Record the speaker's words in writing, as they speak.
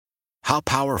How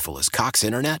powerful is Cox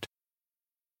Internet?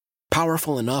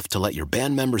 Powerful enough to let your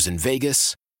band members in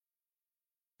Vegas,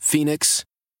 Phoenix,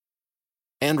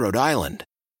 and Rhode Island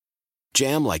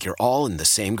jam like you're all in the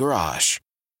same garage.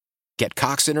 Get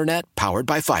Cox Internet powered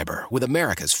by fiber with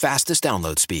America's fastest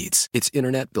download speeds. It's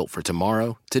internet built for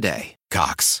tomorrow, today.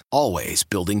 Cox, always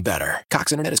building better.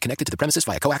 Cox Internet is connected to the premises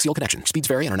via coaxial connection. Speeds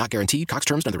vary and are not guaranteed. Cox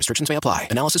terms and other restrictions may apply.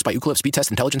 Analysis by Ookla Speed Test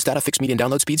Intelligence Data. Fixed median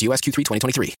download speeds. US Q3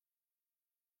 2023.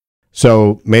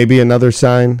 So maybe another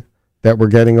sign that we're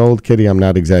getting old, Kitty, I'm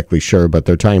not exactly sure, but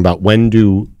they're talking about when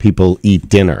do people eat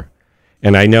dinner.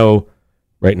 And I know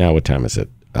right now, what time is it?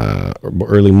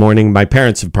 Early morning. My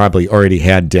parents have probably already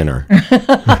had dinner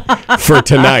for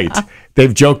tonight.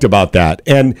 They've joked about that.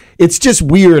 And it's just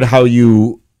weird how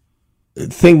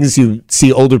things you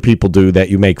see older people do that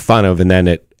you make fun of and then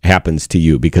it happens to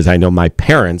you. Because I know my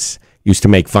parents used to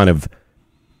make fun of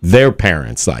their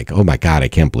parents, like, oh my God, I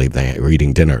can't believe they were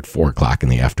eating dinner at 4:00 in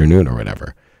the afternoon or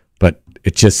whatever. But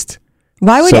it just...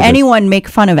 Why would anyone make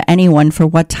fun of anyone for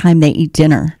what time they eat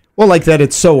dinner? Well, like that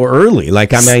it's so early.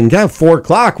 Like, I mean,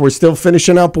 4:00, we're still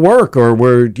finishing up work or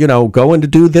we're, going to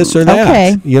do this or that.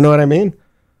 Okay. You know what I mean?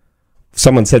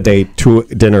 Someone said they ate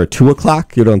dinner at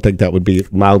 2:00. You don't think that would be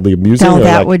mildly amusing? No,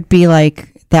 that would be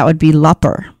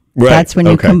lupper. Right. That's when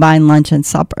you combine lunch and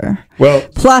supper. Well,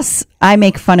 plus, I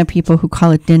make fun of people who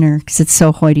call it dinner because it's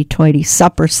so hoity-toity.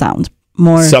 Supper sounds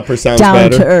down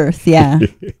better. To earth. Yeah.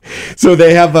 So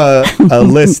they have a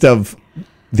list of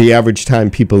the average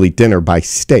time people eat dinner by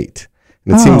state.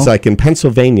 And it seems like in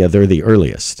Pennsylvania, they're the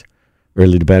earliest.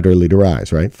 Early to bed, early to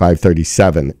rise, right?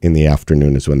 5:37 in the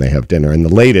afternoon is when they have dinner. And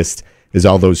the latest is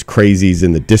all those crazies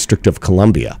in the District of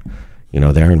Columbia.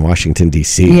 They're in Washington,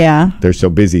 D.C. Yeah. They're so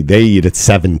busy. They eat at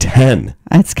 7:10.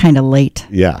 That's kind of late.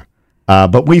 Yeah.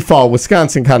 But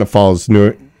Wisconsin kind of falls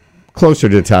closer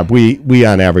to the top. We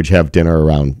on average have dinner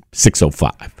around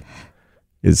 6:05.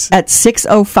 At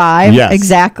 6:05? Yes.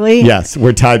 Exactly? Yes.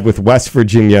 We're tied with West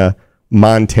Virginia,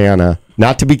 Montana,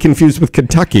 not to be confused with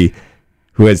Kentucky,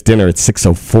 who has dinner at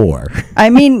 6:04. I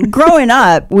mean, growing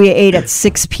up, we ate at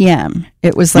 6 p.m.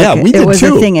 It was like we did a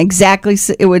too. thing. Exactly.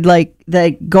 It would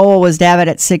the goal was to have it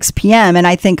at 6 p.m. And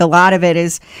I think a lot of it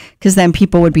is because then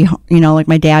people would be, like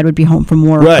my dad would be home from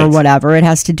work or whatever. It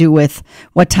has to do with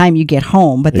what time you get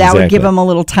home. But that would give them a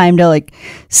little time to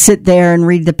sit there and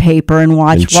read the paper and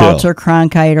watch Walter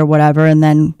Cronkite or whatever. And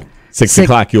then 6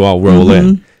 o'clock, you all roll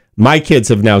in. My kids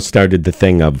have now started the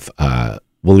thing of,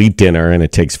 we'll eat dinner and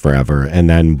it takes forever and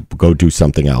then go do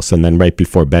something else. And then right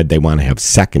before bed, they want to have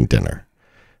second dinner,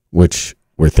 which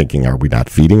we're thinking, are we not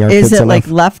feeding our kids enough? Is it like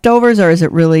leftovers or is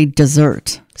it really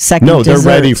dessert? No, they're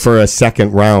ready for a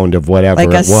second round of whatever it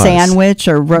was. Like a sandwich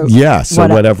or yes, or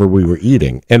whatever we were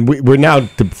eating. And we're now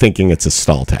thinking it's a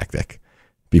stall tactic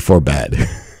before bed.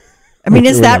 I mean,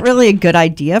 is that really a good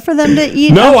idea for them to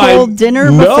eat a whole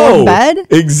dinner before bed?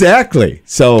 Exactly.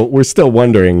 So we're still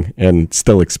wondering and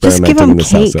still experimenting. Just give them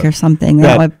this cake or something.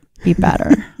 That would be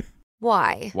better.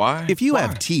 Why? If you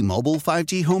have T-Mobile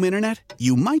 5G home internet,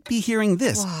 you might be hearing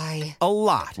this a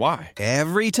lot. Why?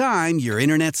 Every time your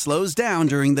internet slows down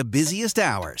during the busiest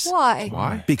hours.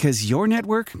 Why? Because your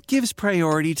network gives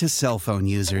priority to cell phone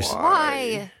users.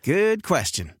 Why? Good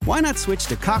question. Why not switch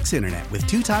to Cox Internet with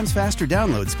 2 times faster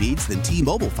download speeds than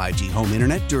T-Mobile 5G home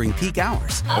internet during peak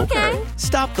hours? Okay.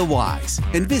 Stop the whys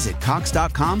and visit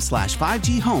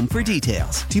cox.com/5G home for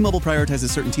details. T-Mobile prioritizes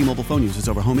certain T-Mobile phone users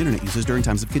over home internet users during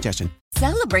times of congestion.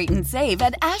 Celebrate and save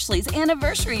at Ashley's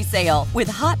Anniversary Sale. With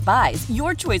Hot Buys,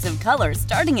 your choice of colors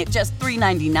starting at just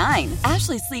 $3.99.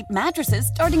 Ashley Sleep mattresses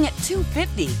starting at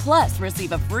 $2.50. Plus,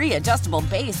 receive a free adjustable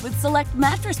base with select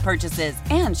mattress purchases.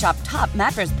 And shop top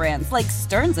mattress brands like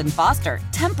Stearns & Foster,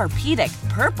 Tempur-Pedic,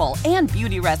 Purple, and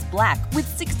Beautyrest Black with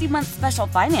 60-month special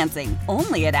financing.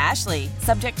 Only at Ashley.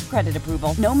 Subject to credit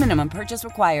approval. No minimum purchase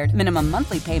required. Minimum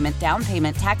monthly payment, down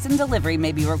payment, tax, and delivery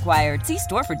may be required. See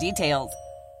store for details.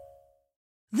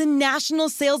 The national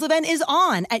sales event is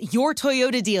on at your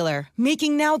Toyota dealer,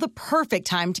 making now the perfect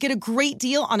time to get a great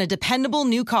deal on a dependable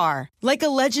new car. Like a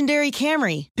legendary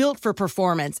Camry, built for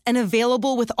performance and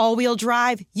available with all-wheel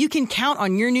drive, you can count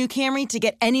on your new Camry to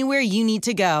get anywhere you need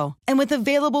to go. And with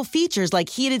available features like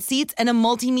heated seats and a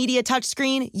multimedia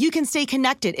touchscreen, you can stay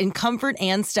connected in comfort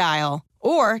and style.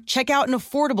 Or check out an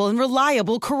affordable and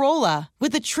reliable Corolla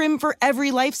with a trim for every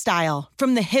lifestyle.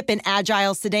 From the hip and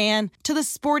agile sedan to the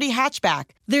sporty hatchback,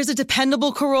 there's a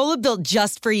dependable Corolla built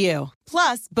just for you.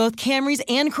 Plus, both Camrys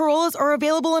and Corollas are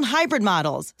available in hybrid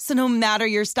models. So no matter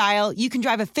your style, you can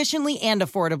drive efficiently and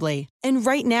affordably. And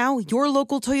right now, your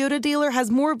local Toyota dealer has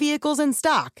more vehicles in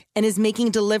stock and is making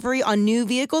delivery on new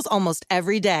vehicles almost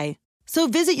every day. So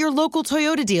visit your local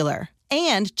Toyota dealer.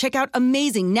 And check out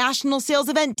amazing national sales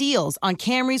event deals on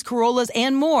Camrys, Corollas,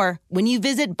 and more when you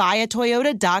visit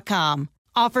buyatoyota.com.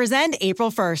 Offers end April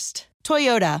 1st.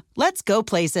 Toyota, let's go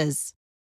places.